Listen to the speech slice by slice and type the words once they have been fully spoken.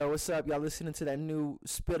what's up? Y'all listening to that new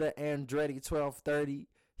Spitta Andretti 1230.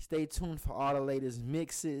 Stay tuned for all the latest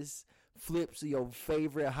mixes, flips of your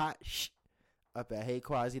favorite hot up at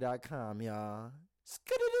heyquazi.com, y'all.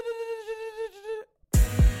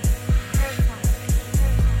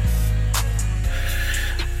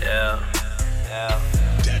 Yeah.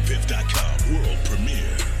 Datpiff.com world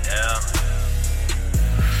premiere. Yeah.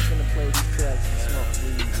 I'm gonna play these tracks and smoke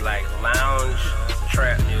weed. It's like lounge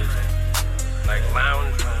trap music. Like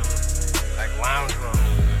lounge room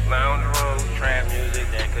music. Lounge room trap music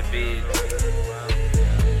that could be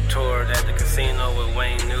toured at the casino with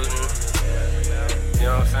Wayne Newton. You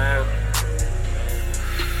know what I'm saying?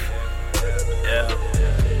 Yeah.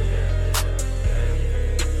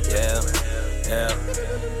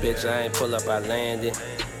 Bitch, I ain't pull up, I landed.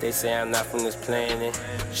 They say I'm not from this planet.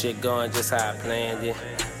 Shit going just how I planned it.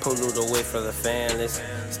 Pollute away for the families.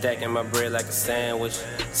 Stacking my bread like a sandwich.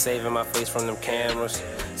 Saving my face from them cameras.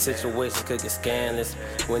 Situations could get scandalous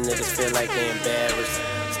when niggas feel like they embarrassed.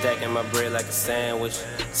 Stacking my bread like a sandwich.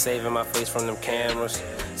 Saving my face from them cameras.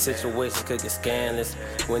 Situations could get scandalous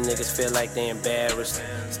when niggas feel like they embarrassed.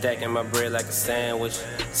 Stacking my bread like a sandwich.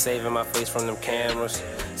 Saving my face from them cameras.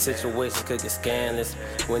 Situations could get scandalous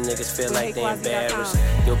when niggas feel like they embarrassed.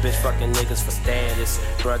 Yo, bitch fucking niggas for status.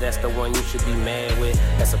 Bro, that's the one you should be mad with.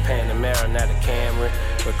 That's a Panamera, not a Camry.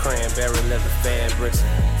 With cranberry leather fabrics.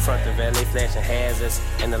 Front of LA flashing hazards.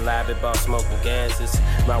 And the lobby bar smoking gases.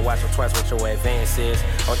 My watch was twice what your advances.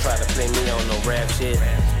 Don't try to play me on no rap shit.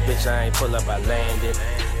 Bitch, I ain't pull up, I landed.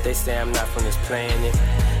 They say I'm not from this planet.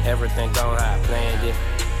 Everything gone how I planned it.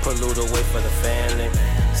 Pollute away for the family.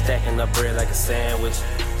 Stacking up bread like a sandwich.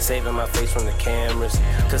 Saving my face from the cameras.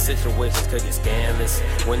 Cause situations could get scandalous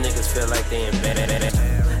when niggas feel like they embarrassed.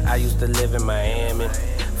 I used to live in Miami.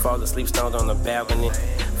 Fall asleep stoned on the balcony.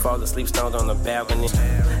 Fall asleep stoned on the balcony.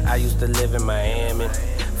 I used to live in Miami.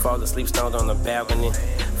 Fall asleep stoned on the balcony.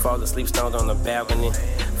 Fall asleep stoned on the balcony.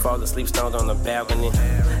 Fall asleep stoned on the balcony.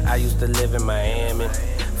 I used to live in Miami.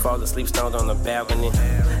 Fall asleep stoned on the balcony.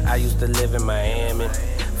 I used to live in Miami.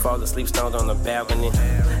 Fall asleep stoned on the balcony.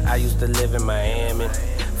 I used to live in Miami.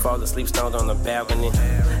 Fall asleep stoned on the balcony.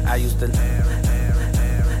 I used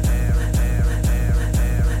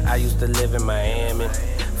to live in Miami.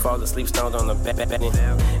 Fall asleep stoned on the balcony.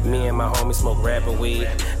 Me and my homies smoke rapping weed.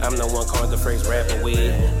 I'm the one coined the phrase rapping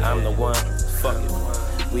weed. I'm the one, fuck it.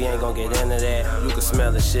 We ain't gon' get into that. You can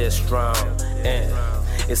smell the shit strong. And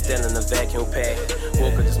it's still in the vacuum pack.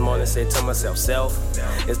 Woke up this morning, said to myself,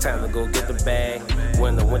 it's time to go get the bag.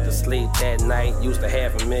 When I went to sleep that night, used to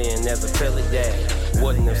have $1 million as a pilly day.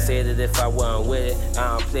 Wouldn't have said it if I wasn't with it.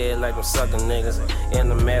 I don't play it like them sucker niggas. In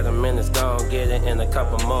a matter of minutes, gon' get it. In a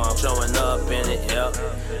couple more, I'm showing up in it, yep.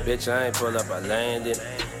 Bitch, I ain't pull up, I landed.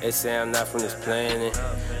 They say I'm not from this planet.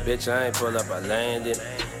 Bitch, I ain't pull up, I landed.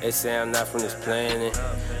 They say I'm not from this planet.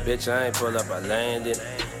 Bitch, I ain't pull up, I landed.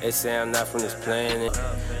 They say I'm not from this planet.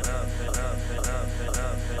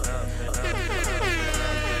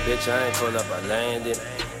 Bitch, I ain't pull up, I landed.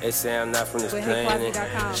 They say I'm not from this planet.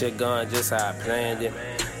 Shit going just how I planned it.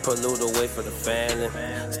 Pollute away for the family.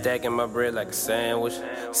 Stacking my bread like a sandwich.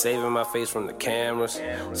 Saving my face from the cameras.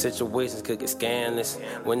 Situations could get scandalous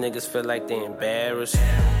when niggas feel like they embarrassed.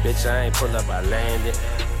 Bitch, I ain't pull up, I landed.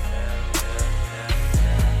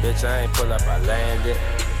 Bitch, I ain't pull up, I landed.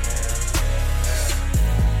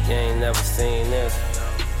 You ain't never seen this.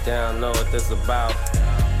 They don't know what this about.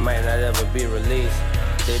 Might not ever be released.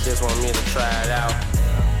 They just want me to try it out.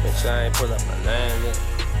 Bitch, I ain't pull up, I landed.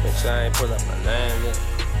 Bitch, I ain't pull up, I landed.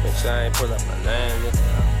 Bitch, I ain't pull up, I landed.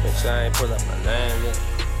 Bitch, I ain't pull up, I landed.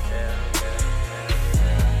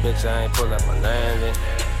 Bitch, I ain't pull up, I landed.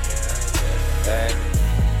 Hey,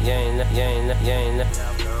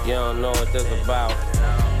 you don't know what this about.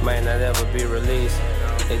 Might not ever be released.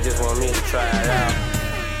 They just want me to try it out.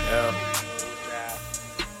 Yeah.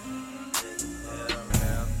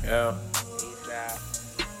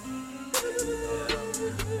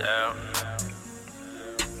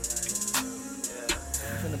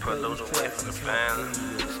 Pollute away from the family.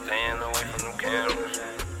 Staying away from them cameras.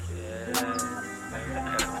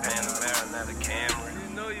 Had a Panamera, not a Camry. You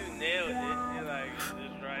know you nailed it. You're like,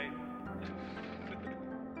 this right.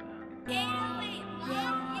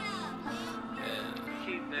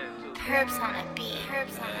 Keep that too. Herbs on a beat.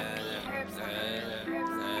 Herbs on a beat. Herbs on a beat.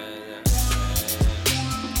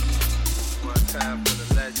 One time for the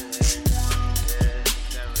legend.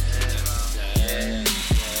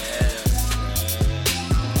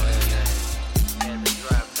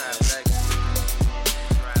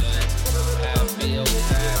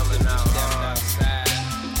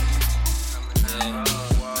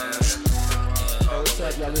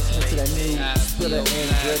 Y'all listening to that new Spitta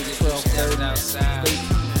Andretti if you stepped outside. Stay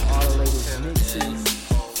tuned for all the latest mixes.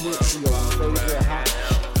 Flip to your favorite hot.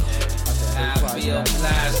 I'd be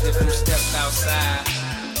obliged if you stepped outside.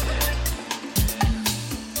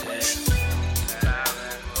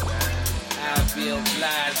 I'd be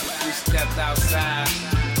obliged if you stepped outside.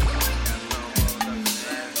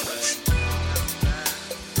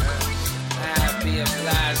 I'd be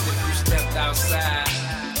obliged if you stepped outside.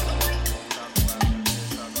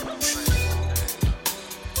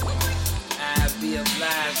 I'd be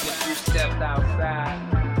obliged if you stepped outside.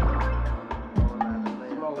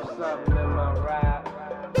 Smoke something in my ride.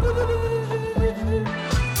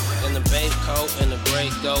 In the babe coat and the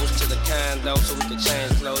break goes to the condo so we could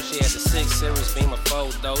change clothes. She had the 6 Series Beamer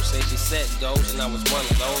photo, say she set goals and I was one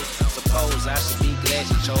of those. Suppose I should be glad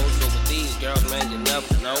she chose, but with these girls, man, you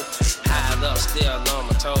never know. High up, still on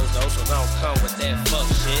my toes though, so don't come with that fuck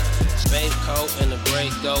shit. Babe coat and the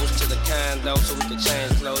break goes to the condo so we could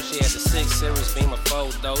change clothes. She had the 6 Series Beamer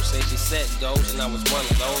photo, say she set goals and I was one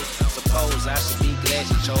of those. Suppose I should be glad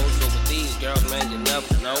she chose, but with these girls, man, you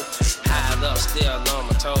never know. High up, still on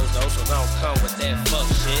my toes though, so don't come with that fuck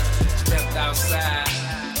shit. Stepped outside.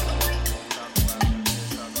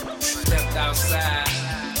 Stepped outside.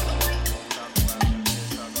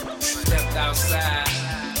 Stepped outside.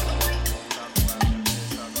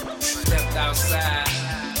 Stepped outside.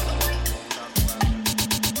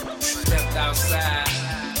 Stepped outside.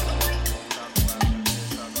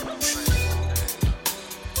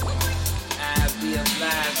 I'd be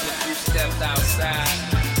obliged if you stepped outside.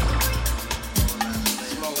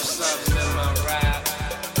 Smoke something in my ride.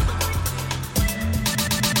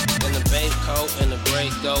 In the babe coat and the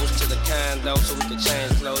break goes to the condo so we could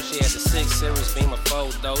change clothes. She had the 6 Series Beamer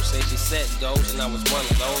photo, say she set goals and I was one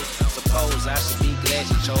of those. Suppose I should be glad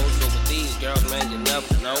she chose, but with these girls, man, you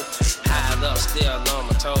never know. High up, still on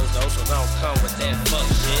my toes though, so don't come with that fuck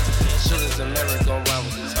shit. Shit is a merry gon' run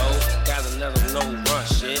with these hoes. Gotta let them know run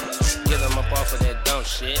shit. Get them up off of that dumb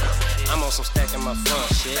shit. I'm on some stacking my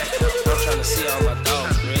front shit. I'm tryna see all my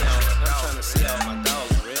dogs rich. I'm tryna see all my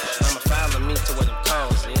dogs rich. I'ma follow me to where the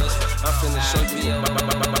cause is. I'm finna show you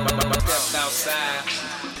stepped outside.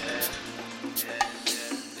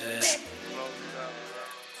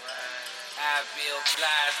 I'd be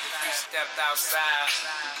obliged if you stepped outside.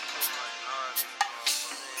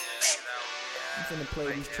 I'm finna play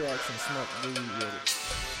these tracks and smoke weed with it.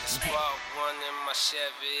 Spark one in my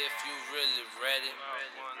Chevy if you really ready.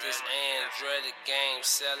 This Andretti game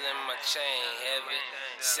selling my chain heavy.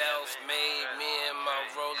 Self-made, me and my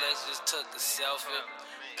Rolex just took a selfie.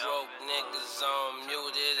 Broke niggas on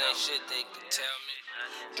muted, ain't shit they could tell me.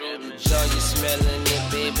 Through the joy you smelling it,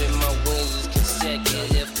 baby, my wings is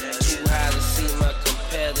consecutive. Too high to see my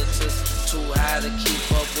competitors, too high to keep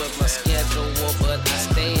up with my schedule. But I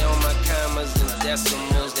stay on my commas and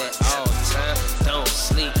decimals at all time. Don't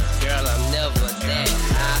sleep, girl, I'm never that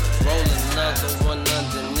high. Roll another one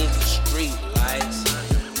underneath the street lights.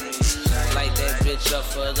 Light that bitch up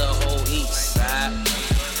for the whole east side.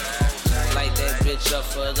 Light that bitch up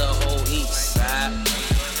for the whole east side.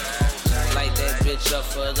 Light that bitch up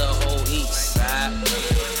for the whole east side.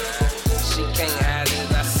 She can't hide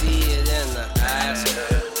it, I see it in her eyes.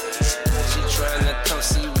 She tryna come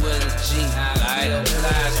see with a G. I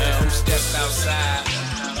obliged if you stepped outside.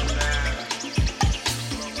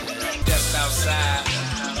 Stepped outside.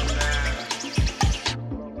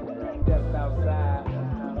 Stepped outside.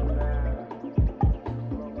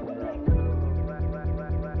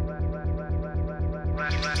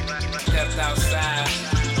 Stepped outside.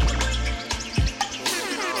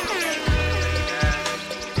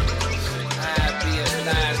 I'd be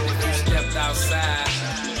obliged if you stepped outside.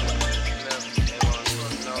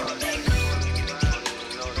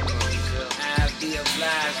 I'd be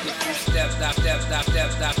obliged if you stepped out, stepped out,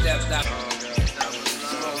 stepped out, stepped out.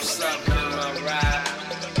 Smoke something in my ride.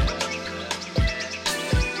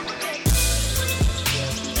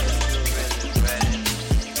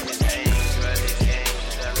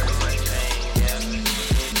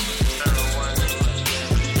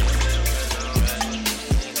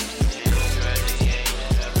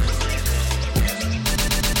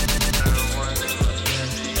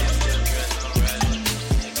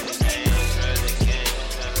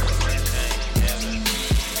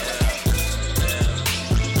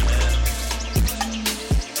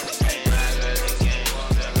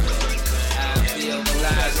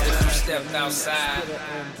 Stepped outside.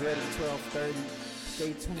 Andretti 1230.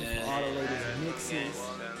 Stay tuned for all the latest mixes.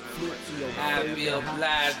 Flip to your I'd be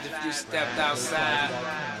obliged if you stepped outside.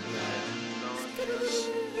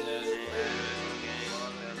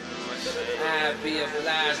 I'd be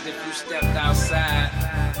obliged if you stepped outside.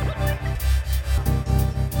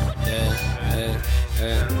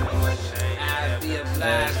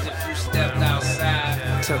 realized if you stepped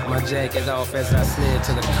outside. Took my jacket off as I slid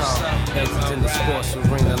to the car. Exiting the sports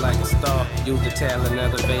arena like a star. Used the talent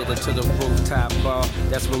elevator to the rooftop bar.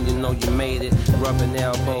 That's when you know you made it. Rubbing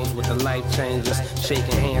elbows with the life changers.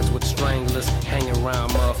 Shaking hands with stranglers. Hanging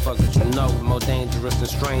around motherfuckers you know more dangerous than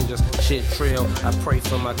strangers. Shit trill. I pray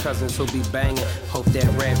for my cousins who be banging. Hope that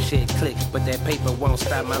rap shit click, but that paper won't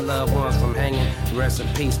stop my loved ones from hanging. Rest in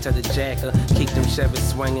peace to the jacker. Keep them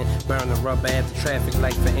Chevys swinging. Burn the rubber at the traffic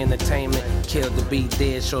light for entertainment. Killed the beat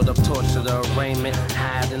dead. Showed up torch to the arraignment.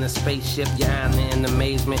 Hide in a spaceship. Yawning in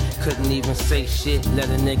amazement. Couldn't even say shit. Let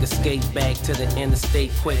a nigga skate back to the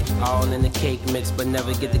interstate quick. All in the cake mix, but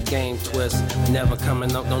never get the game twist. Never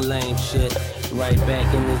coming up no lame shit. Right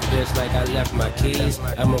back in this bitch like I left my keys.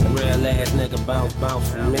 I'm a real ass nigga, bounce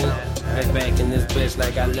for me. Right back in this bitch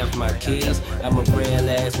like I left my keys. I'm a real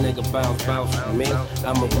ass nigga, bounce for me.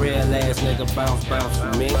 I'm a real ass nigga, bounce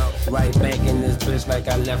for me. Right back in this bitch like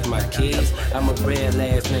I left my keys. I'm a real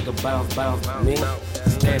ass nigga, bounce for me.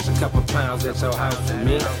 Stash a couple pounds at your house for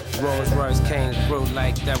me. Rolls Royce came through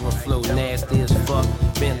like Theraflu, nasty as fuck.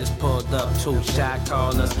 Bentleys pulled up, 2 shot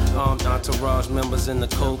callers, armed entourage members in the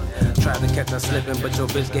coupe. Tried to catch us slipping, but your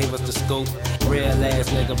bitch gave us the scoop. Real ass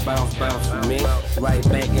nigga, bounce for me. Right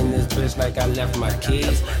back in this bitch like I left my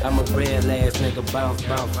keys. I'm a real ass nigga, bounce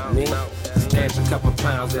for me. Stash a couple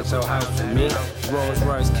pounds at your house for me. Rolls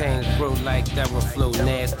Royce came through like Theraflu,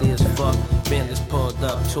 nasty as fuck. Bentleys pulled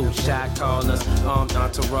up, 2 shot callers, armed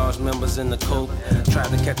entourage members in the coupe.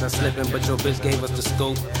 Tried to catch us slipping, but your bitch gave us the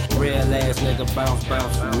scoop. Real ass nigga, bounce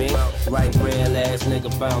for me. Right, real ass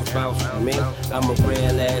nigga, bounce for me. I'm a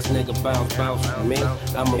real ass nigga, bounce for me.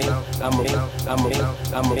 I'm a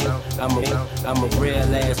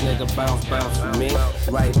real ass nigga, bounce for me.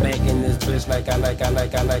 Right back in this bitch like I'm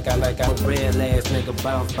a real ass nigga,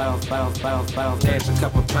 bounce. Dash a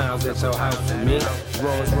couple pounds at your house for me.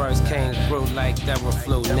 Rolls Royce came through like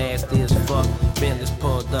Theraflu, nasty as fuck. Bentleys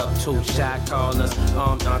pulled up, 2 shot callers,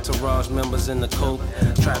 armed entourage members in the coupe.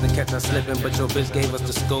 Tried to catch us slipping, but your bitch gave us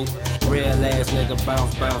the scoop. Real ass nigga,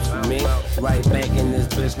 bounce for me. Right back in this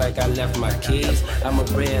bitch like I left my keys. I'm a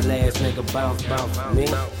real ass nigga, bounce for me.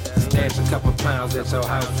 Stash a couple pounds at your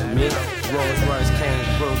house for me. Rolls Royce came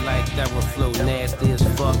through like Theraflu, nasty as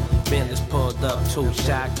fuck. Bentleys pulled up, 2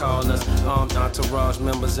 shot callers, armed entourage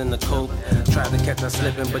members in the coupe. Tried to catch us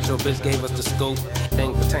slipping, but your bitch gave us the scoop.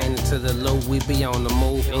 Thing pertaining to the loot, we be on the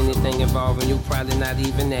move. Anything involving you, probably not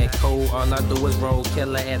even that cool. All I do is roll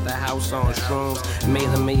killer at the house on shrooms. Made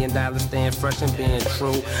 $1 million, stand fresh and being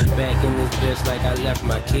true. Back in this bitch like I left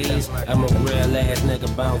my keys. I'm a real ass nigga,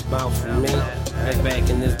 bounce for me. Right back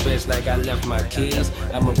in this bitch like I left my keys.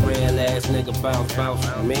 I'm a real ass nigga, bounce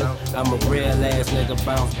for me. I'm a real ass nigga,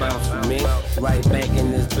 bounce for me. Right back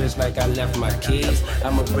in this bitch like I left my keys.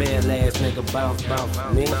 I'm a real ass nigga, bounce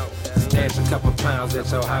for me. Stash a couple pounds at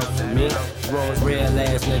your house for me. Rolls real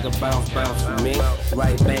ass nigga, bounce for me.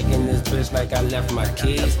 Right back in this bitch like I left my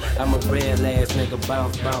keys. I'm a real ass nigga,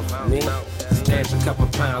 bounce for me. Stash a couple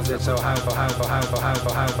pounds at your house.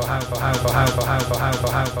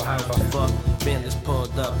 Fuck, Bentleys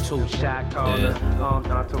pulled up, 2 shot callers, armed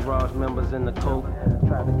entourage members in the coupe.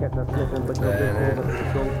 Tried to catch us slipping, but your bitch gave us the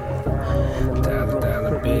scoop.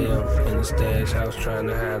 Dollar bill in the stash house, trying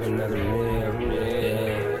to hide another meal.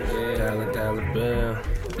 Yeah, dollar bill.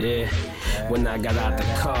 Yeah. When I got out the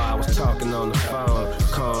car, I was talking on the phone,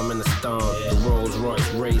 calm in the storm. The Rolls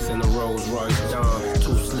Royce race and the Rolls Royce Dawn.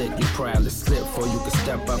 Too slick, you probably slip before you could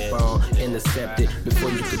step up on. Intercepted before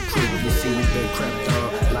you could prove. You see, you been crept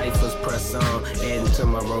on. Life was press on. Adding to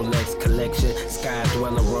my Rolex collection. Sky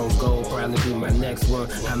Dweller, rose gold, probably be my next one.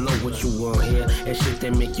 I know what you want here. And shit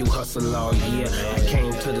that make you hustle all year. I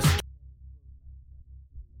came to the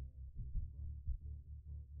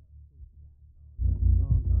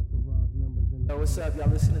What's up? Y'all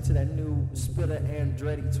listening to that new Spitta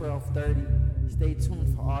Andretti 1230. Stay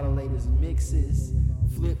tuned for all the latest mixes,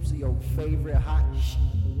 flips of your favorite hot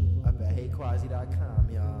up at heyquazi.com,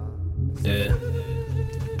 y'all. Yeah.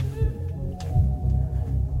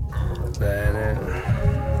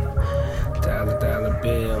 Dollar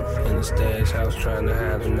bill in the stash house, trying to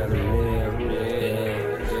hide another meal.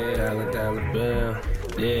 Yeah, dollar bill.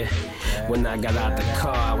 Yeah. When I got out the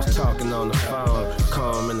car, I was talking on the phone,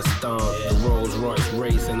 calm in the storm. The Rolls Royce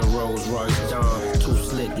race and the Rolls Royce Dawn. Too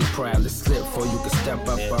slick, you probably slip before you could step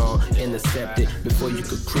up on. Intercepted before you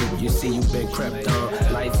could creep. You see, you been crept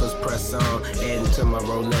on. Life was press on. Adding to my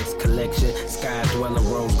Rolex collection. Sky Dweller,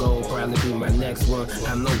 rose gold, probably be my next one.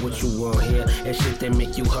 I know what you want here. And shit that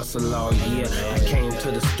make you hustle all year. I came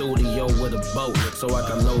to the studio with a boat, so I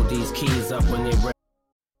can load these keys up when they ready.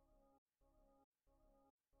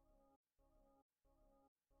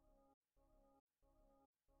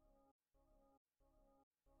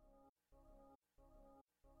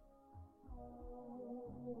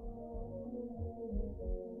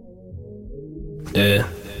 Yeah.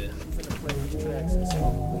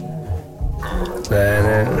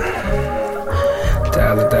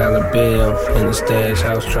 Dollar bill in the stash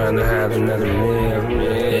house trying to hide another meal.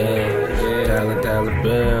 Yeah, dollar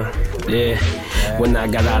bill. Yeah. When I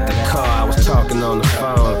got out the car, I was talking on the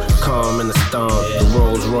phone, calm in the storm. The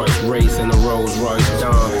Rolls Royce race and the Rolls Royce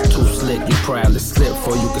Dawn. Too slick, you probably slip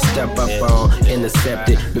before you could step up on.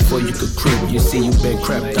 Intercepted before you could creep. You see, you been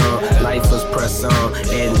crept on. Life was press on.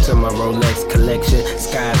 Adding to my Rolex collection.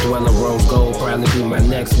 Sky Dweller Rose Gold probably be my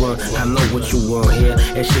next one. I know what you want here.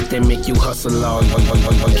 And shit that make you hustle all.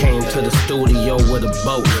 Came to the studio with a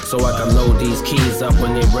boat, so I can load these keys up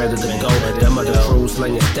when they ready to go. Them other crews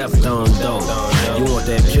slinging stepped on dope. You want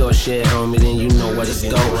that pure shit, homie, then you know where to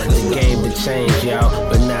go. The game to change, y'all,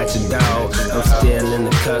 but not your dog. I'm still in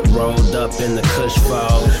the cut, rolled up in the kush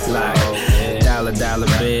fog. Like dollar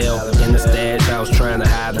bill in the stash house trying to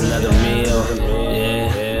hide another meal.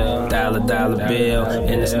 Yeah, dollar bill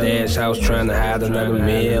in the stash house trying to hide another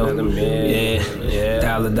meal. Yeah,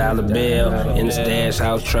 dollar bill in the stash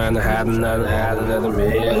house trying to hide another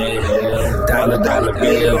meal. Dollar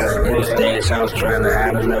bill in the stash house trying to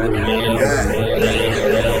hide another meal.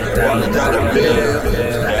 Dollar bill.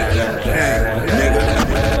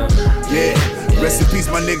 Yeah. Rest in peace,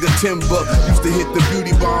 my nigga Timber. Used to hit the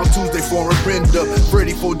beauty bar on Tuesday for a Brenda.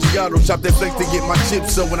 Freddy Foggiato, chopped that flex to get my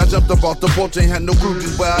chips up. When I jumped up off the porch, ain't had no clue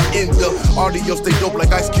just where I end up. Audio stay dope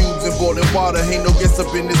like ice cubes and boiling water. Ain't no guess up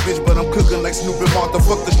in this bitch, but I'm cooking like Snoop and Martha.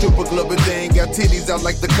 Fuck the stripper club, and they ain't got titties out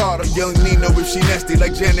like the Carter. Young Nino, if she nasty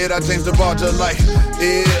like Janet, I changed the barger like,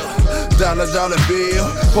 yeah. Dollar bill.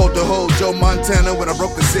 Pulled the whole Joe Montana when I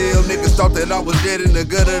broke the seal. Niggas thought that I was dead in the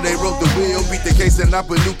gutter, they wrote the wheel. Beat the case and I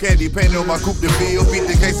put new candy paint on my coupe de ville. Beat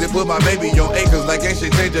the case and put my baby on acres like ain't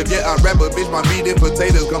shit change up. Yeah, I rap a bitch, my meat and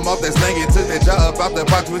potatoes come off that slang. Took that jar up out the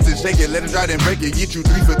box, twist and shake it, let it dry then break it. Get you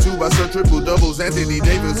 3 for 2, I serve triple doubles. Anthony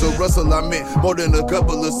Davis, so Russell I meant more than a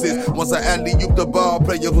couple assists. Once I alley-ooped the ball,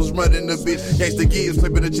 player was running the bitch. Gangsta Gibbs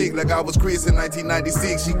flipping the chick like I was Chris in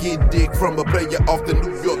 1996. She get dick from a player off the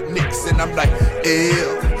New York Knicks, and I'm like,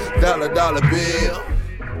 dollar bill.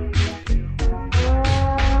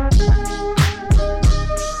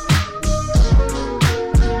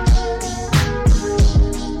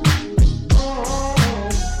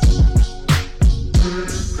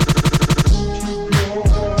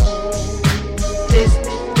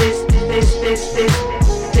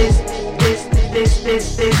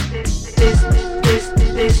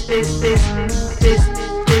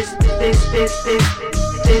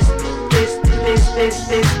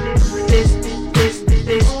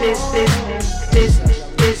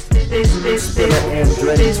 Spitta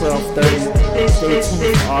Andretti 1230. Stay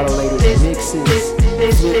tuned for all the latest mixes,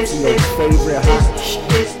 flips, your favorite hot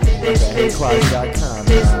shit at HeyQuality.com.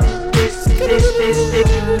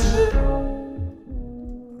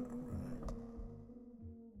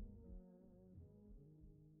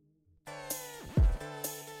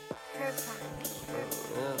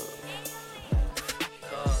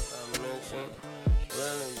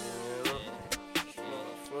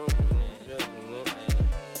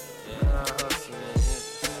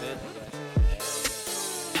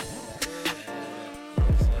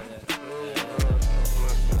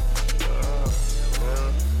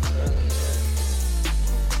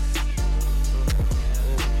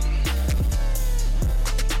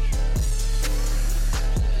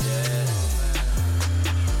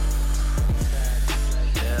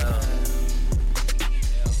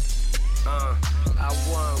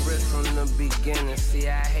 beginning, see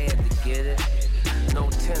I had to get it. No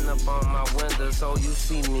tin up on my window, so you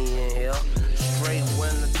see me in here. Straight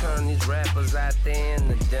winter, turn these rappers out there in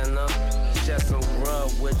the dinner. Just some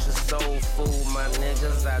grub with your soul food, my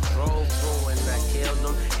niggas. I drove through and I killed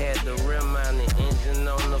them. Had the rim on the engine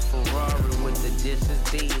on the Ferrari with the dishes.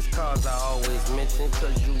 These cars I always mention,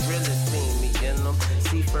 cause you really seen me in them.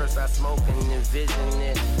 See, first I smoke and envision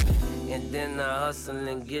it, and then I hustle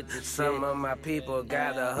and get the Some of my people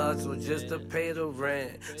gotta hustle just to pay the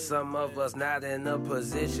rent. Some of us not in the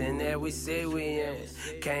position that we say we in.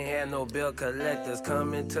 Can't have no bill collectors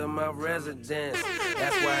coming to my residence.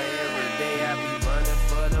 That's why every day I be running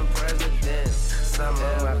for them presidents. Some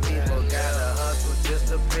of my people gotta hustle just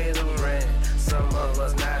to pay the rent. Some of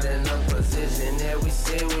us not in the position that we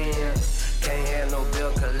say we in. Can't have no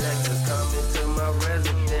bill collectors coming to my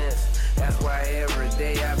residence. That's why every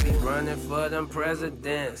day I be running for them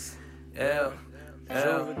presidents. Yeah.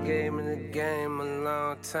 Jova gave me the game a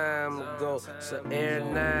long time ago. So every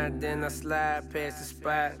night then I slide past the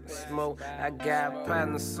spot and smoke. I got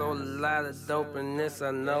partners, sold a lot of dope in this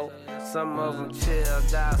I know. Some of them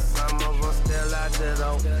chilled out, some of them still out there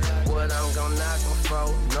though. What I'm gon' knock them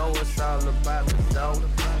for? Know it's all about the dough.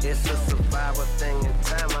 It's a survival thing. In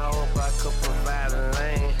time I hope I could provide a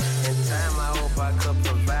lane. In time I hope I could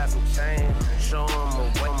provide some change. Show them a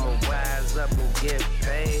way, I'ma wise up and get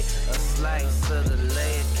paid. A slice of the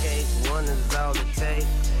layer cake, one is all it takes.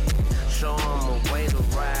 Show them a way to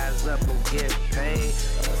rise up and get paid.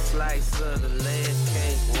 A slice of the layer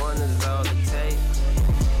cake, one is all it takes.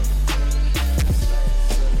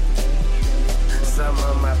 Some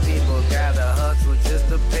of my people gotta hustle just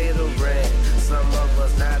to pay the rent. Some of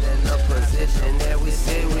us not in a position that we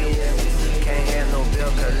say we in. Can't have no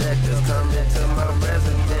bill collectors coming to my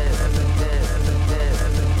residence.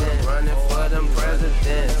 Running for them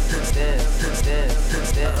presidents.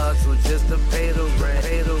 Hustle just to pay the rent.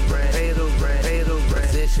 Pay the rent. Pay the rent. Pay the rent.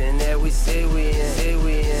 Position that we say we in. Say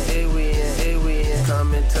we in. Say we in. Say we in.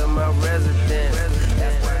 Coming to my residence.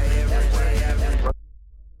 That's why every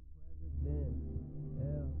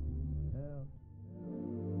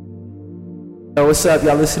Yo, what's up?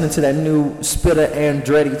 Y'all listening to that new Spitta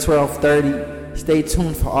Andretti 1230. Stay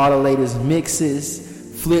tuned for all the latest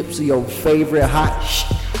mixes, flips of your favorite hot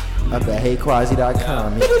shit up at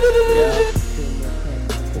heyquazi.com. yeah.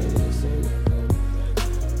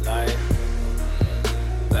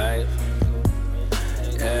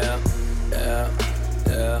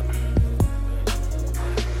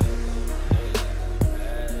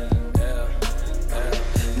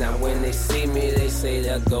 Now when they see me, they say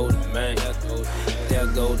there go the man. There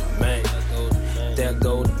go the man. There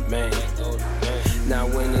go the man. Now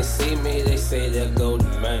when they see me, they say there go the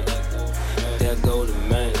man. There go the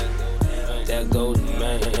man. There go the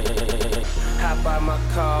man. Hop out my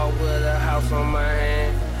car with a house on my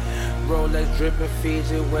hand. Rolex dripping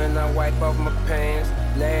Fiji when I wipe off my pants.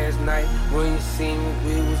 Last night when you seen me,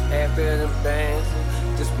 we was after the bands.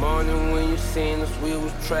 This morning when you seen us, we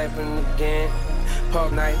was trapping again.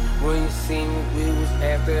 Park night when you seen me, we was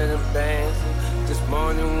after the bands. This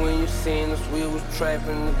morning when you seen us, we was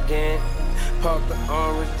trapping again. Park the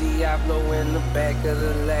orange Diablo in the back of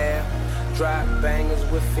the lab. Drop bangers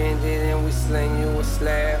with Fended and we sling you a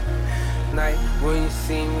slab. Night when you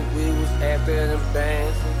seen me, we was after the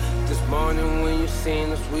bands. This morning when you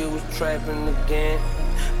seen us, we was trapping again.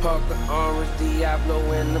 Park the orange Diablo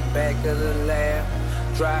in the back of the lab.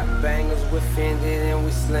 Drop bangers with Fended and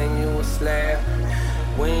we sling you a slab.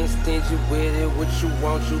 We ain't stingy with it, what you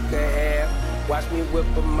want you can have. Watch me whip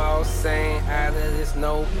them all sane out of this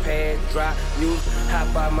notepad. Drop you,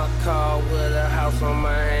 hop out my car with a house on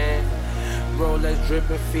my hand. Rolex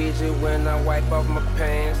dripping Fiji when I wipe off my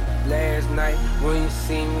pants. Last night when you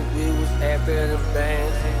seen me, we was after the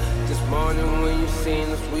bands. This morning when you seen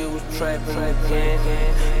us, we was trapping again.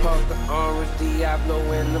 Park the orange Diablo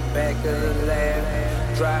in the back of the lab.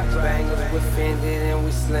 Drop bangers with Fended and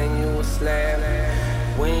we sling you a slab.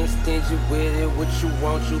 We ain't stingy with it, what you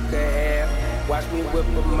want you can have. Watch me whip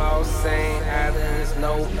them all sane out of this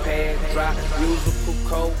notepad. Drop musical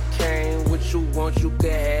cocaine, what you want you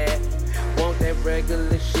can have. Want that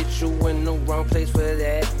regular shit, you in the wrong place for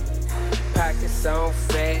that. Pockets on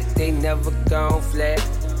fat, they never gone flat.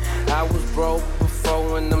 I was broke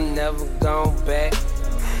before and I'm never gone back.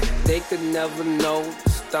 They could never know the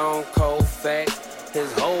stone cold fact.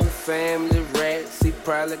 His whole family rats, he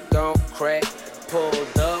probably gon' crack.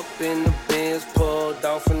 Pulled up in the Benz, pulled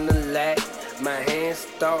off in the lack. My hands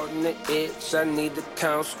starting to itch, I need to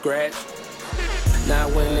count scratch. Now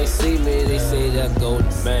when they see me, they say there go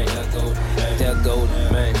the man. There go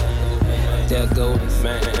the man. There go the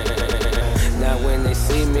man. Now when they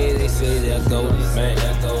see me, they say there go the man.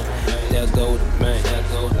 There go the man.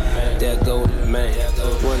 There go the man.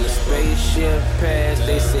 When the spaceship pass,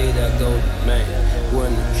 they say there go the man.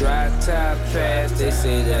 When the dry top pass, they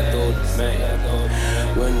say there go the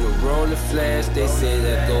man. When the roller flash, they say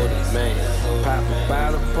there go the man. Pop a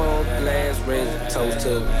bottle, pump glass, raise a toast to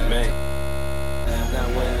the man. Now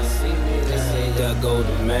when they see me, they say there go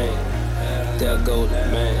the man. There go the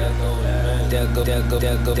man. There go. Now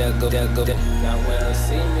when they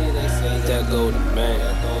see me, they say there go the man.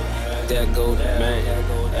 There go the man.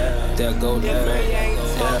 There go the man.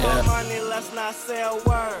 Talk money, let's not say a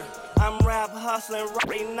word. I'm rap hustling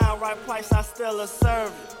right now, right price, I still a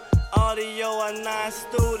serve it. Audio or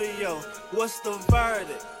non-studio, what's the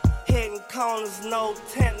verdict? Hitting corners, no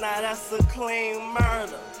tent, now that's a clean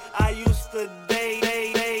murder. I used to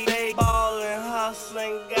day, ballin',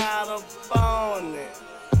 hustling, got up on it.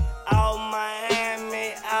 Out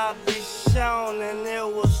Miami, I be shown, and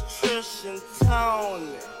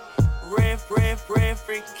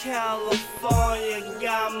California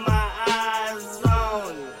got my eyes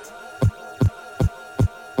on it.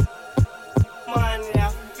 Money I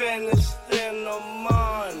finished in the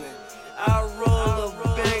morning. I roll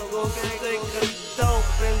a big old stick of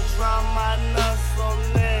dope and drop my nuts on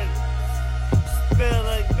it. Spill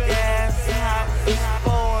a gas, hop and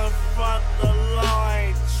go in front the law,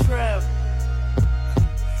 ain't trip.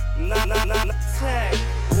 Not tech,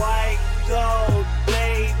 white gold,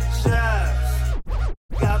 they just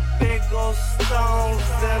got big old stones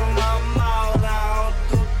in my mouth. I don't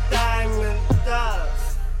do diamond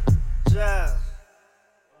dust. Just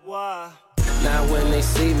why? Now when they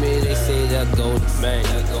see me, they say they'll go to man,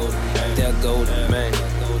 they'll go to man,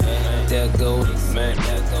 they'll go to man,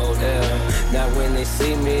 Now when they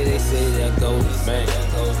see me, they say they'll go to man,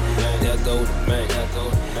 they'll go to man,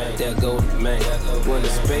 they'll go to man. When the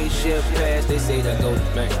spaceship pass, they say they'll go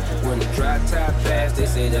to man. When the dry top pass, they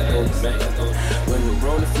say they'll go to man. When the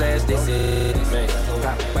rolling flash, they say man.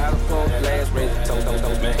 Pop a bottle, pour glass, raise the toast,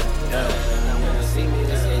 man. Now when they see me,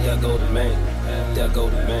 they say they'll go to man. They'll go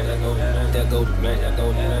to man, they'll go to man, they'll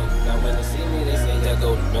go to man. Now when they see me, they say they'll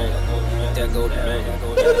go to man, they'll go to man,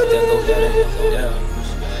 they'll go to man, yeah.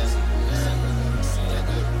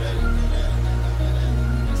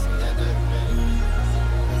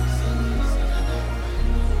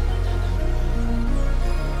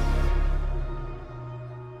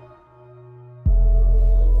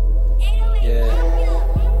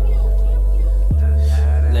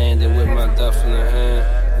 Landing with my duff in the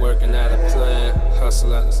hand, working out a plan,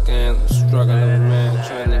 hustle out the scam, struggle of a man,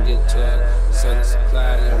 trying to get to it, sell the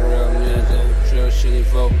supply to the real music, drill shitty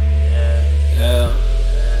vote, yeah.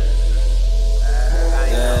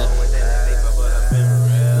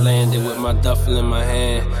 Landed with my duffel in my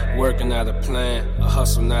hand, working out a plan, a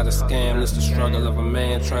hustle not a scam, it's the struggle of a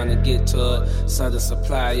man trying to get to it, sell the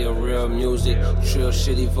supply of real music, trill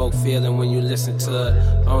shitty vote feeling when you listen to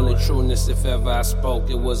it, only trueness if ever I spoke,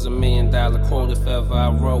 it was $1 million quote if ever I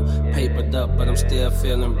wrote, papered up but I'm still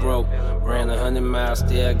feeling broke, ran 100 miles,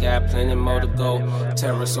 still got plenty more to go,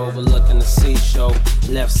 terrace overlooking the seashore,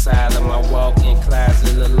 left side of my walk-in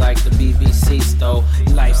closet look like the BBC store,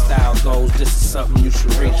 lifestyle goals, this is something you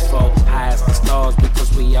should reach for, high as the stars because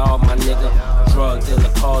we all my nigga, drug dealer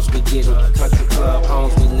cars we getting, country club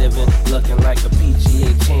homes we living, looking like a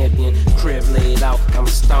PGA champion, crib laid out, I'm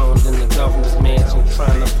stoned in the governor's mansion,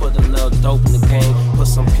 trying to put a little dope in the game, put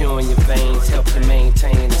some pure in your veins, help you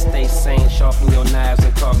maintain and stay sane, sharpen your knives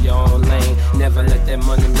and carve your own lane, never let that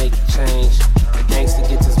money make you change, a gangster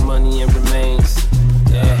gets his money and remains,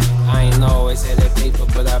 yeah, I ain't always had that paper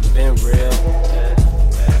but I've been real,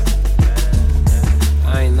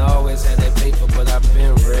 I ain't always had that paper, but I've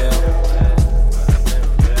been real.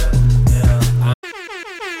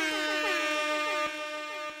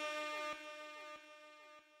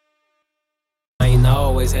 I ain't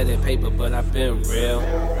always had that paper, but I've been real.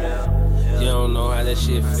 You don't know how that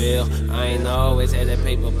shit feel. I ain't always had that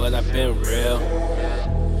paper, but I've been real.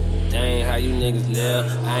 That ain't how you niggas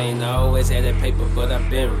live. I ain't always had that paper, but I've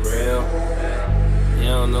been real. You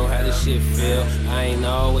don't know how this shit feel. I ain't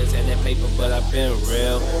always had that paper, but I've been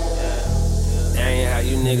real. That ain't how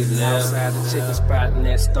you niggas live. Outside the chicken spot in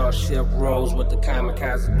that Starship Rose with the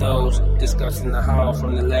kamikaze doors. Discussing the hall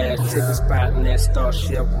from the last chicken spot in that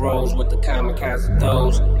Starship Rose with the kamikaze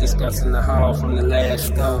doors. Discussing the hall from the last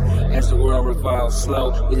store. As the world revolves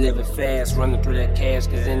slow, we live it fast, running through that cash,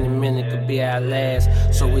 cause any minute could be our last.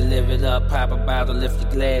 So we live it up, pop a bottle, lift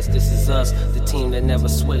your glass. This is us, the team that never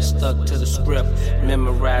switched, stuck to the script.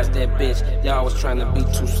 Memorize that bitch. Y'all was trying to be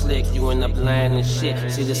too slick, you end up lying and shit.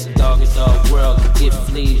 See, this a dog-eat-dog world. You get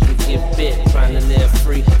fleas, you get bit. Trying to live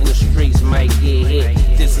free in the streets, might get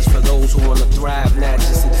hit. This is for those who wanna thrive, not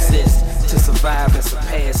just exist. To survive and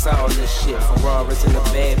surpass all this shit. Ferraris and a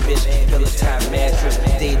bad bitch, pillow top mattress.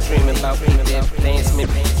 Daydreaming about peak advancement.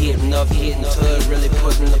 Getting up, getting to it, really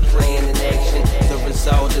putting the plan in action. The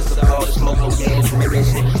result is a car smoking gas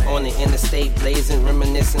mission. On the interstate, blazing,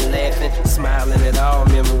 reminiscing, laughing, smiling at all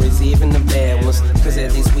memories, even the bad ones. Cause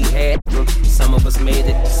at least we had them. Some of us made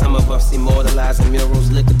it, some of us immortalizing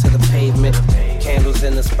murals, liquor to the pavement. Candles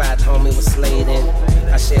in the spot, homie was slayed in.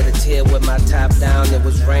 I shed a tear with my top down, it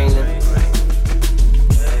was raining.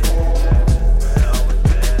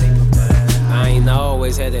 I ain't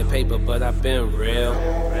always had that paper, but I've been real.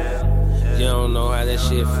 You don't know how that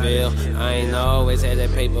shit feel. I ain't always had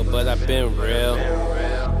that paper, but I've been real.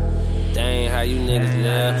 That ain't how you niggas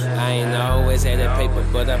live. I ain't always had that paper,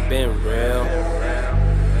 but I've been real.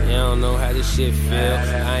 You don't know how this shit feel.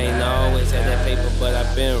 I ain't always had that paper, but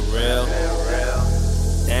I've been real.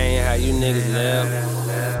 That ain't how you niggas live.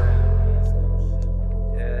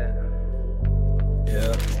 Yeah.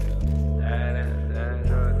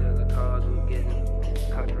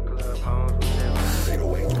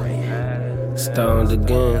 Stoned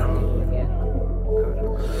again.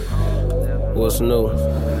 What's new?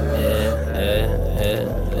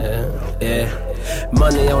 Yeah.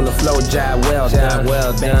 Money on the floor, job well done.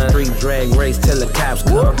 Back street drag race till the cops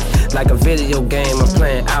come. Like a video game, I'm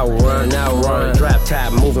playing outrun. Drop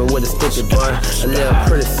top, moving with a sticky bun. A little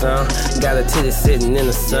pretty son, got a titty sitting in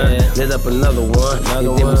the sun. Lit up another one,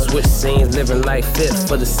 and then we switch scenes. Living like fit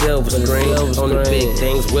for the silver screen. On the big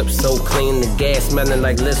things, whip so clean. The gas smelling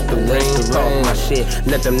like Listerine. Talk my shit,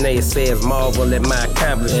 let them naysayers marvel at my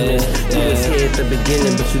accomplishments. You was here at the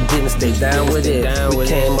beginning, but you didn't stay down with it. We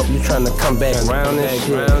came up, you trying to come back round and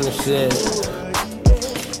shit.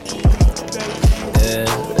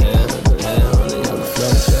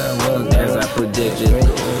 As I predicted.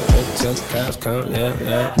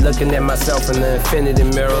 Looking at myself in the infinity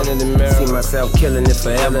mirror. See myself killing it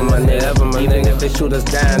forever, my nigga. Even if they shoot us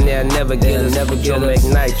down there, never get us. Don't make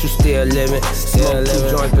nights, you still living. Smoke 2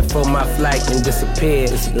 joints before my flight and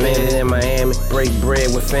disappeared. Landed in Miami, break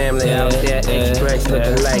bread with family out there. Extracts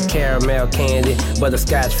looking like caramel candy.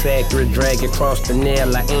 Butterscotch factory, drag across the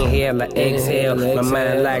nail. I inhale, I exhale. My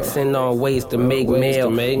mind locks in on ways to make mail.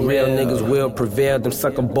 Real niggas will prevail. Them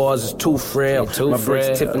sucker bars is too frail. My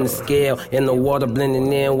bricks tipping the scale. In the water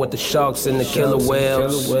blending in with the sharks and the killer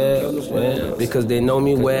whales. Because they know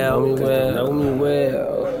me well.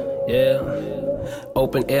 Yeah.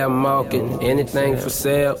 Open air market, anything for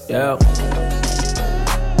sale. Yeah.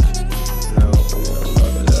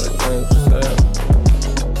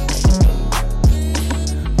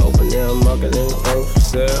 Open air market, anything for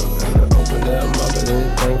sale. Open air market,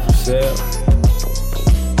 anything for sale.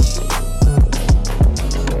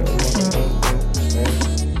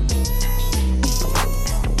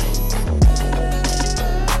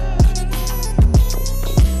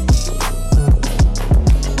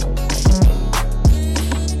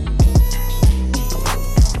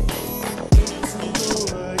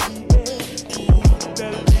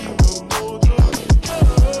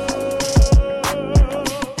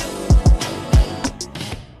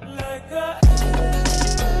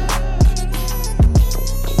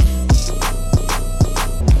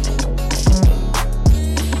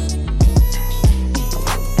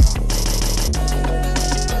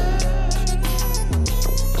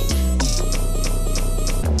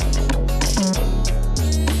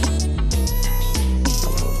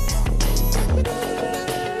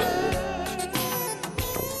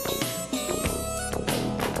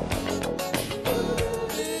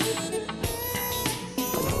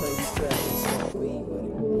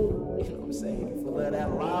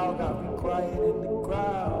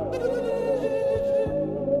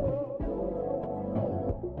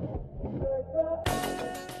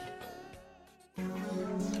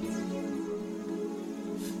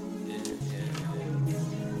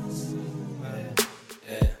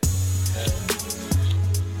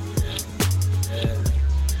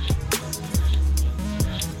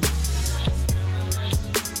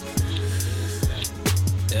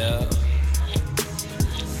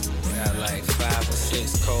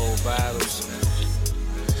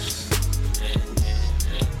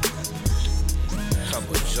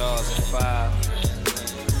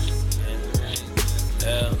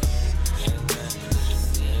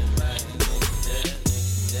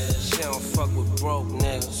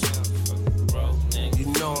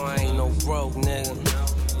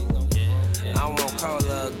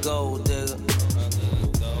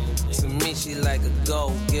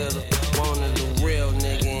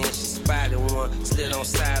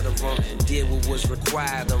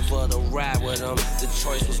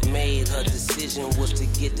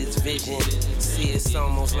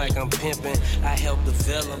 I help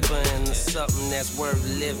develop her into something that's worth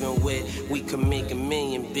living with. We can make $1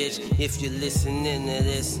 million, bitch, if you're listening to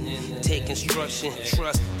this. Take instruction,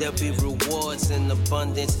 trust, there'll be rewards in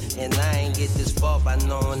abundance. And I ain't get this far by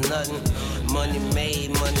knowing nothing. Money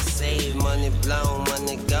made, money saved, money blown,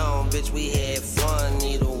 money gone. Bitch, we had fun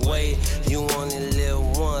either way. You only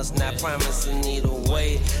live once, not promising either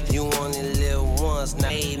way. You only live once,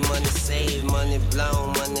 not made, money saved, money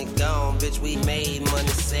blown, money gone. Bitch, we made money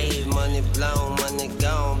saved, money blown, money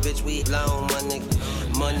gone. Bitch, we blown money.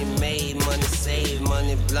 Money made, money saved,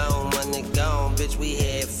 money blown, money gone. Bitch, we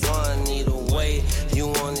had fun either way.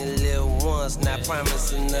 You only live once, not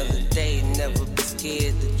promise another day. Never be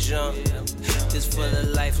scared to jump. Just for the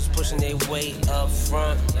life was pushing their weight up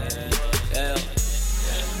front. Yeah.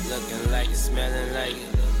 Looking like it, smelling like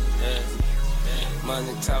it. Yeah.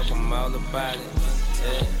 Money talk, I'm all about it.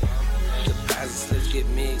 Yeah. Deposit slips get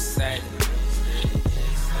me excited.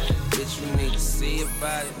 Bitch, you need to see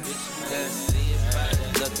about it, bitch. Yeah.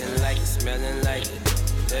 Looking like it, smelling like it.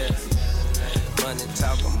 Yeah. money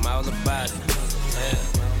talk, I'm all about it.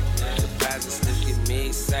 Deposit slips get me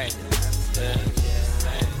excited.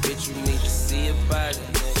 Bitch, you need to see about it.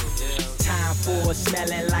 Time for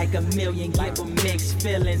smelling like a million, give 'em mixed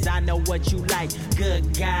feelings. I know what you like,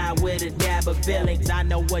 good guy with a dab of feelings. I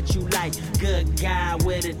know what you like, good guy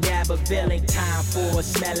with a dab of feeling. Time for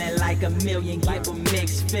smelling like a million, give 'em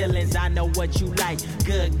mixed feelings. I know what you like,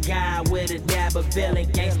 good guy with a dab of feeling.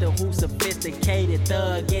 Gangster who sophisticated,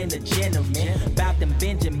 thug and a gentleman. About them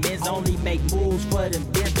Benjamins, only make moves for them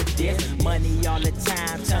dividends. Money all the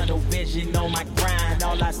time, tunnel vision on my grind.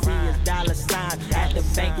 All I see is dollar signs. At the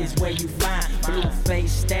bank is where you find blue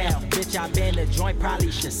face style. Bitch, I been a joint,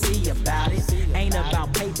 probably should see about it. Ain't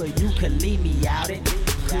about paper, you could leave me out it.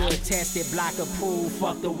 Good tested, block approved,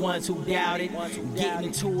 fuck the ones who doubt it. Getting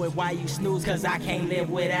into it while you snooze, cause I can't live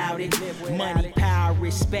without it. Money, power,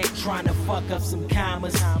 respect, trying to fuck up some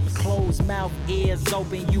commas. Closed mouth, ears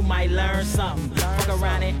open, you might learn something. Fuck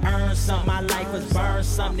around and earn something, my life was burn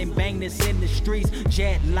something. Bang this in the streets,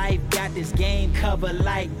 Jet Life got this game covered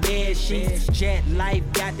like bed sheets. Jet Life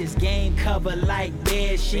got this game covered like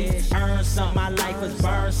bed sheets. Earn something, my life was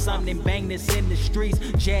burn something. Bang this in the streets,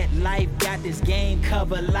 Jet Life got this game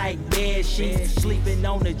covered like bed sheets. Sleeping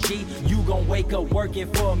on the G, you gon' wake up working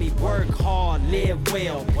for me. Work hard, live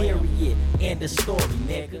well, period. End of story,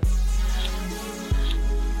 nigga.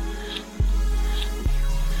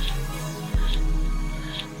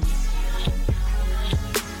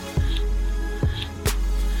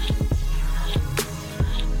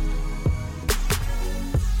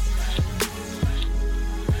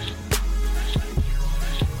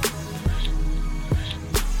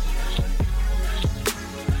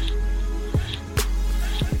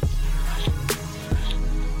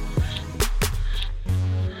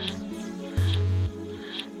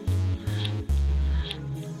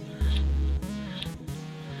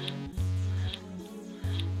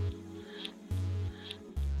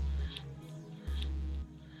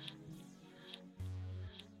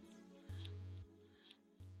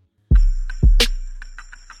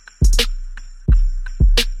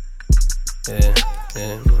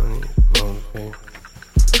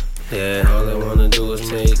 Yeah, all I wanna do is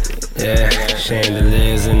make it. Yeah,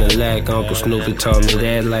 chandeliers in the lack. Uncle Snoopy taught me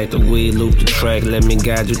that. Like the weed, loop the track. Let me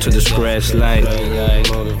guide you to the scratch light.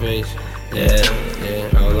 Motivation.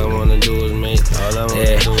 Yeah, all I wanna do is make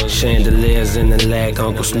it. Chandeliers in the lack.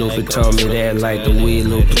 Uncle Snoopy taught me that. Like the weed,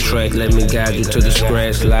 loop the track. Let me guide you to the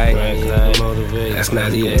scratch light. That's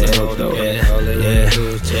not even the hook though. Yeah.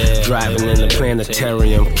 Driving in the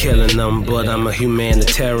planetarium, killing them, but I'm a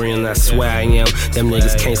humanitarian. I swear I am. Them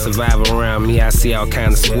niggas can't survive around me. I see all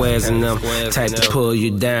kind of squares in them. Type to pull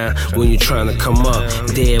you down when you trying to come up.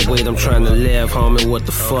 Dead weight, I'm trying to live, homie. What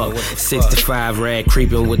the fuck? 65 rag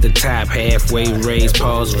creeping with the top halfway raised.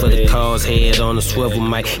 Pause for the cause. Head on the swivel,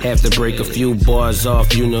 might have to break a few bars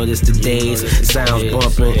off. You know this the days. Sounds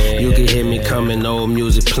bumping. You can hear me coming. Old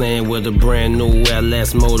music playing with a brand new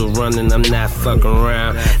LS motor running. I'm not fucking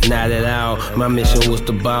around. Not at all. My mission was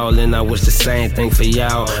to ball, and I wish the same thing for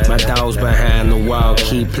y'all. My dogs behind the wall,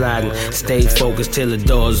 keep plotting. Stay focused till the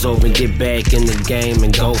doors open. Get back in the game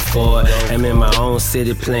and go for it. I'm in my own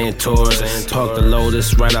city playing tours. Park the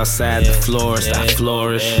Lotus right outside the florist. I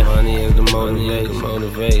flourish. Money is the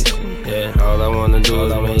motivation. Yeah, all I wanna do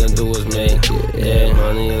is make it. Yeah,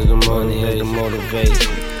 money is the motivation.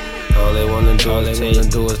 All they wanna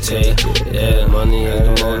do is take it. Yeah, money is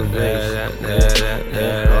the motivation.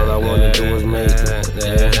 Yeah, all I wanna do is make it.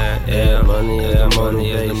 Yeah, money is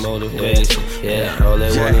the motivation. Yeah, all they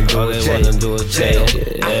wanna do is take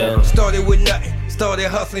it. Yeah. Started with nothing. Started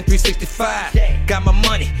hustling 365. Got my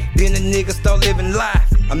money, then the nigga start living life.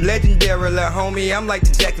 I'm legendary, like homie, I'm like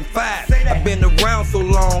the Jackson 5. I've been around so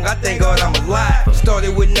long, I thank God I'm alive.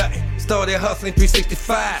 Started with nothing, started hustling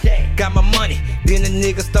 365. Got my money, then the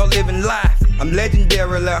nigga start living life. I'm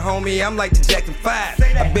legendary, like homie, I'm like the Jackson 5.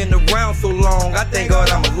 I've been around so long, I thank God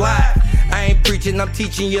I'm alive. I ain't preaching, I'm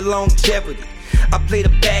teaching you longevity. I play the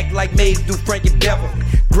back like Maze do Frankie Beverly.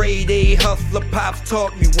 Grade A hustler, pops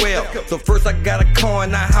taught me well. So first I got a car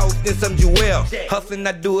in the house, then some jewels. Hustling,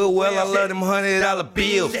 I do it well, I love them $100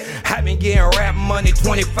 bills. I been getting rap money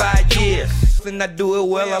 25 years. Hustling, I do it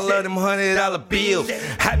well, I love them $100 bills.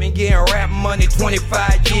 I been getting rap money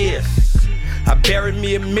 25 years. I buried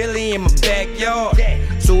me $1 million in my backyard.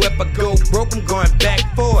 So if I go broke, I'm going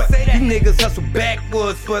back for it. You niggas hustle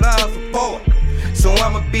backwards for the hustle forward. So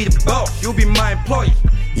I'ma be the boss, you'll be my employee.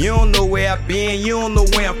 You don't know where I've been, you don't know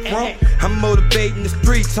where I'm from. I'm motivating the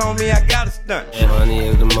streets, homie, I got a stunt. Money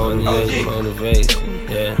is the motivation.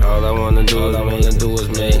 Yeah, all I wanna do is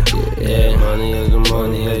make it. Yeah, money is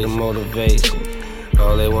the motivation.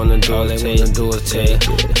 All they wanna do is take.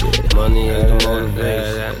 Money is the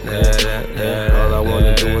motivation. All I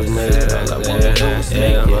wanna do is make.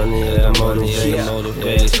 Money is the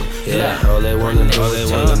motivation. All they wanna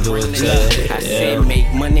do is take. I said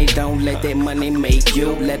make money, don't let that money make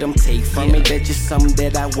you. Let them take from it, that's just something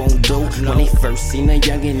that I won't do. When they first seen a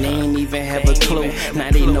youngin', they ain't even have a clue.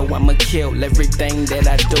 Now they know I'ma kill everything that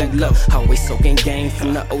I do. Look, always soaking game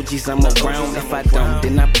from the OGs I'm around. If I don't,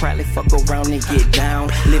 then I probably fuck around and get down.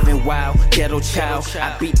 Living wild, ghetto child.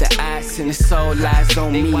 I beat the odds and it's all lies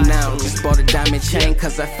on me now. Just bought a diamond chain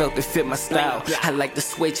cause I felt it fit my style. I like to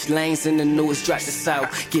switch lanes and the newest drop this out.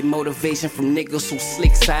 Get motivation from niggas who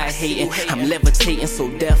slick side hating. I'm levitating, so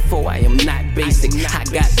therefore I am not basic. I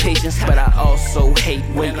got patience, but I also hate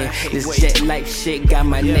waiting. This jet life shit got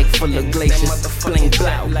my neck full of glaciers. Bling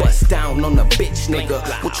blow, bust down on a bitch nigga.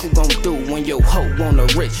 What you gon' do when your hoe want a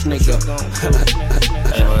rich nigga?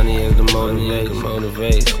 Money is the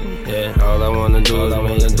motivation. Yeah, all I wanna do is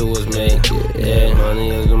make. Yeah, money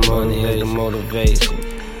is the motivation.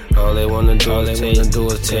 All they wanna do is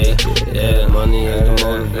take. Yeah, money is the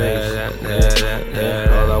motivation.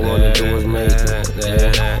 All I wanna do is make.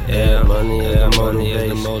 Yeah, money is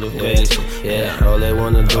the motivation. Yeah, all they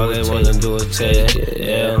wanna do is take.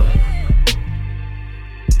 Yeah.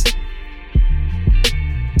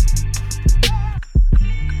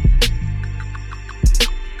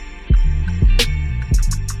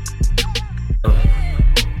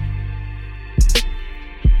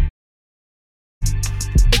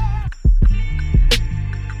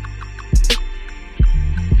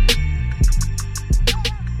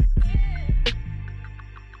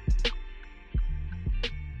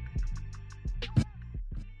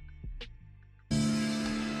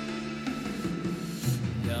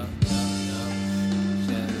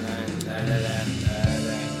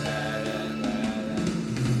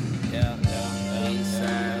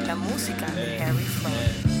 La música de Harry Flow.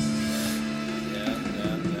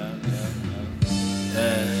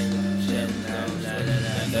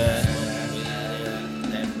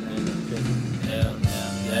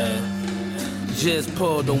 Just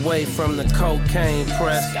pulled away from the cocaine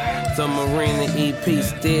press. The Marina EP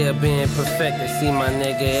still being perfected. See my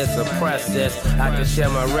nigga, it's a process. I can share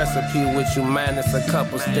my recipe with you minus a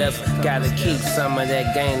couple steps. Gotta keep some of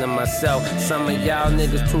that gain to myself. Some of y'all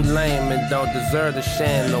niggas too lame and don't deserve to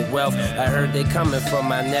share the wealth. I heard they coming for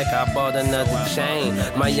my neck, I bought another chain.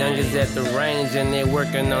 My youngest at the range and they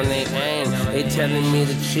working on their aim. They telling me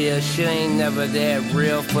to chill, shit ain't never that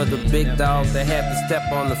real. For the big dogs that have to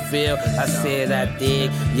step on the field, I said I dig,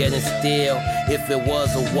 yet and still, if it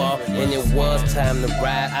was a war and it was time to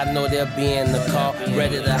ride, I know they'll be in the car,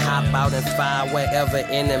 ready to hop out and fire wherever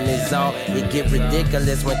enemies are. It get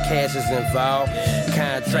ridiculous when cash is involved.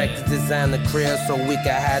 Contractors design the crib so we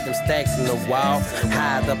can hide them stacks in the wall.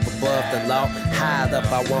 Hide up above the law, hide up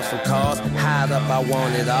I want some cars, hide up I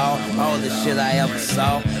want it all the shit I ever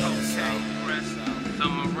saw. The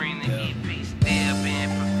Marina EP still being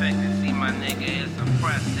perfected. See my nigga, it's a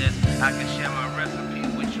process. I can share my recipe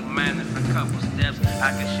with you minus a couple steps.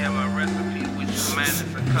 I can share my recipe with you minus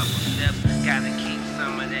a couple steps. Gotta keep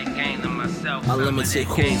some of that gain to myself. Unlimited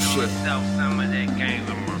cool shit. Some of that gain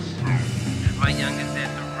to myself. My youngest at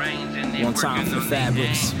the range and they one time for the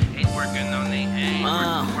fabrics. They working on their aim,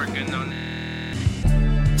 working on their.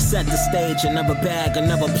 Set the stage, another bag,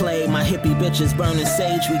 another play. My hippie bitches burning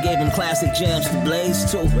sage. We gave them classic jams to blaze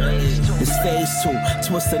to. It's phase 2,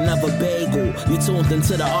 twist another bagel. You tuned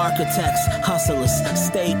into the architects, hustlers,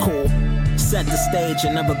 stay cool. Set the stage,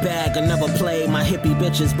 another bag, another play. My hippie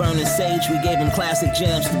bitches burning sage. We gave them classic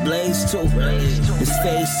jams to blaze to. It's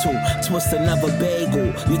phase 2, twist another bagel.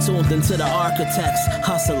 You tuned into the architects,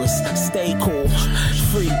 hustlers, stay cool.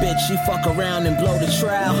 Free bitch, she fuck around and blow the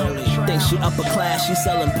trowel. Think she upper class, she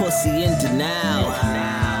selling pussy in denial.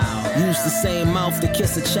 Use the same mouth to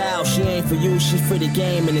kiss a child. She ain't for you, she for the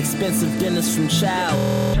game and expensive dinners from child.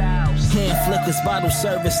 Hand flickers, bottle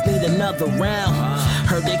service, need another round.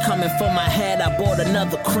 Heard they coming for my head, I bought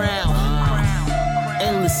another crown.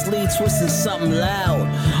 Endlessly twisting something loud.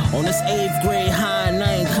 On this 8th grade high and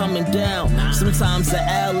I ain't coming down. Sometimes the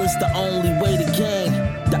L is the only way to gain.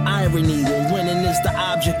 The irony when winning is the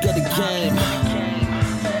object of the game.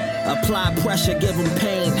 Apply pressure, give them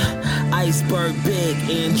pain. Iceberg big,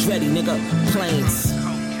 Andretti, nigga, planes.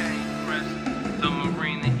 The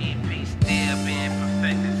Marina EP still being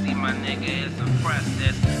perfected. See my nigga, it's a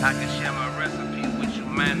process. I can share my recipe with you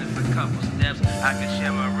minus a couple steps. I can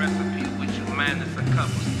share my recipe with you minus a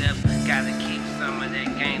couple steps. Gotta keep some of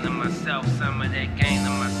that gain to myself, some of that gain to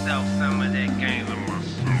myself, some of that gain to myself.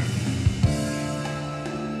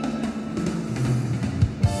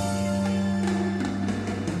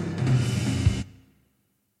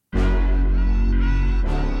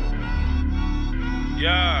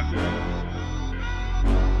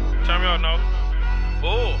 Turn me on, no.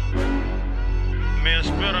 Oh. Me and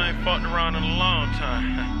Spitta ain't fucked around in a long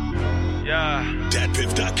time. Yeah.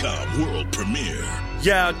 DatPiff.com world premiere.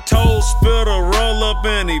 Yeah, I told Spitta roll up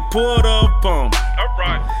and he pulled up on me.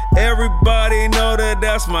 Alright. Everybody know that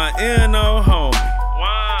that's my N.O. homie.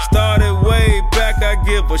 Wow. Started way back, I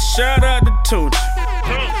give a shout out to Tunchi.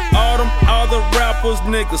 All them other rappers,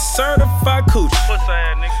 niggas certified coochie.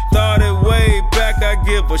 Started way back, I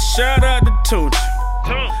give a shout out to Tunchi.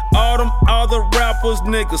 All them other rappers,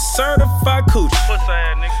 niggas certified coochie.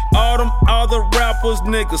 All them other rappers,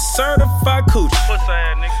 niggas certified coochie.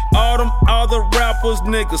 All them other rappers,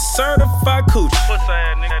 niggas certified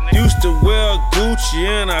coochie. Used to wear Gucci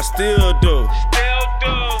and I still do.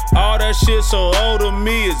 All that shit so old to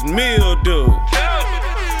me is mildew.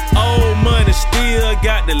 Old money still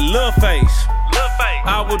got the little face.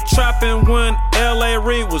 I was trapping when L.A.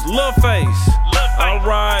 Reid was Lil Face.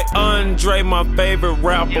 Alright, Andre, my favorite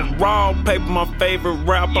rapper. Raw Paper, my favorite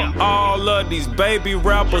rapper. All of these baby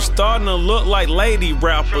rappers starting to look like lady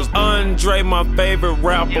rappers. Andre, my favorite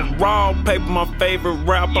rapper. Raw Paper, my favorite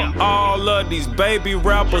rapper. All of these baby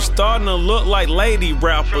rappers starting to look like lady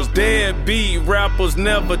rappers. Deadbeat rappers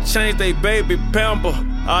never change they baby pamper.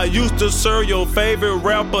 I used to serve your favorite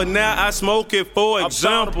rapper, now I smoke it for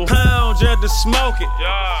example. Pound just to smoke it.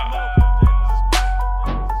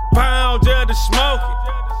 Pound just to smoke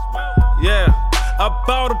it. Yeah, I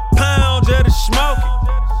bought a pound just to smoke it.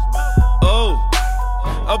 Oh,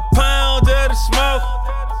 a pound just to smoke it.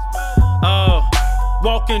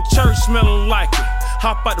 Walk in church smelling like it.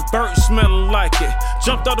 Hop out the bird smelling like it.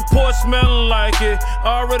 Jumped out the porch smelling like it.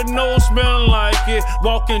 Already know smelling like it.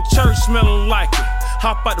 Walk in church smelling like it.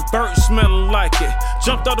 Hop out the bird smelling like it.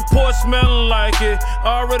 Jumped out the porch smelling like it.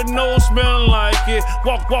 Already know smelling like it.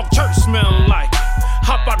 Walk church smelling like it.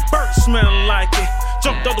 Hop out the bird smelling like it.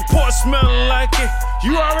 Jumped out the porch smelling like it.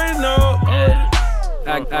 You already know.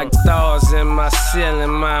 I got stars in my ceiling,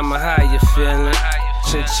 mama, how you feeling?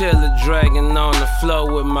 Chinchilla dragging on the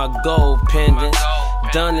floor with my gold pendants.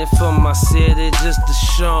 Done it for my city just to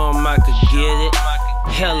show 'em I could get it.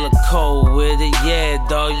 Hella cold with it, yeah,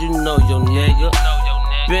 dawg, you know your nigga.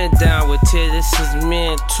 Been down with titties since me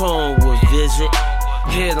and Toon would visit.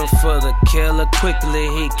 Hit him for the killer, quickly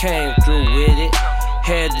he came through with it.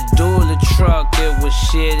 Had to duel the truck, it was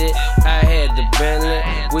shitty. I had the Bentley,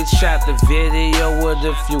 we shot the video with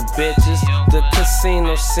a few bitches. The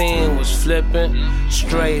casino scene was flipping,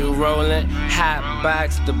 straight rolling. Hot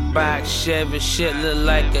box, the box, Chevy, shit look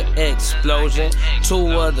like an explosion.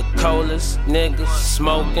 Two of the coldest niggas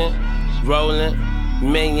smoking, rolling.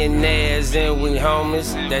 Millionaires and we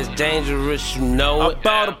homies, that's dangerous, you know it. I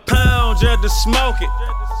bought a pound just to smoke it.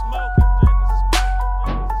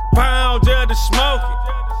 Pound just to smoke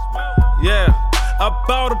it. Yeah, I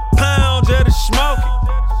bought a pound just to smoke it.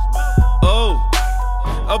 Oh,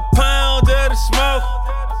 a pound just to smoke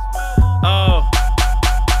it. Oh,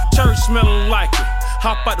 church smelling like it.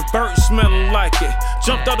 Hop out the bird smelling like it.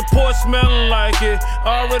 Jumped out the porch smelling like it.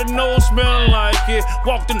 Already know smelling like it.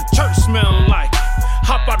 Walked in the church smelling like it.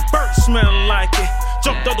 Hop out the bird smelling like it.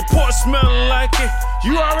 Jumped out the porch smelling like it.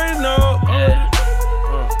 You already know.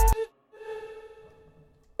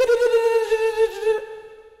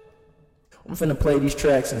 I'm finna play these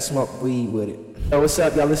tracks and smoke weed with it. Yo, what's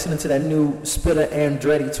up? Y'all listening to that new Spitta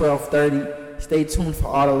Andretti 1230. Stay tuned for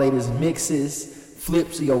all the latest mixes,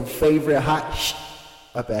 flips of your favorite hot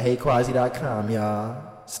up at HeyQuasi.com, y'all.